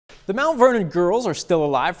The Mount Vernon girls are still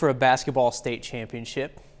alive for a basketball state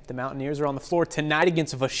championship. The Mountaineers are on the floor tonight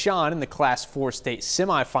against Vernon in the Class 4 state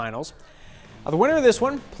semifinals. The winner of this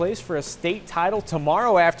one plays for a state title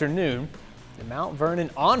tomorrow afternoon. The Mount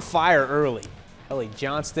Vernon on fire early. Ellie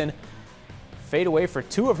Johnston fade away for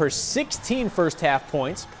 2 of her 16 first half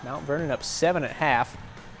points. Mount Vernon up 7 at half.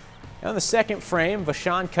 Now in the second frame,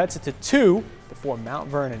 Vernon cuts it to 2 before Mount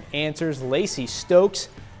Vernon answers. Lacey Stokes,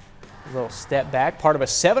 a little step back, part of a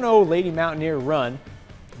 7-0 Lady Mountaineer run.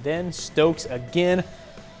 Then Stokes again.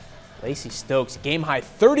 Lacey Stokes, game high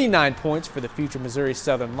 39 points for the future Missouri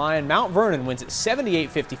Southern Lion. Mount Vernon wins at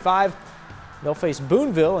 78-55. They'll face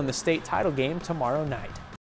Boonville in the state title game tomorrow night.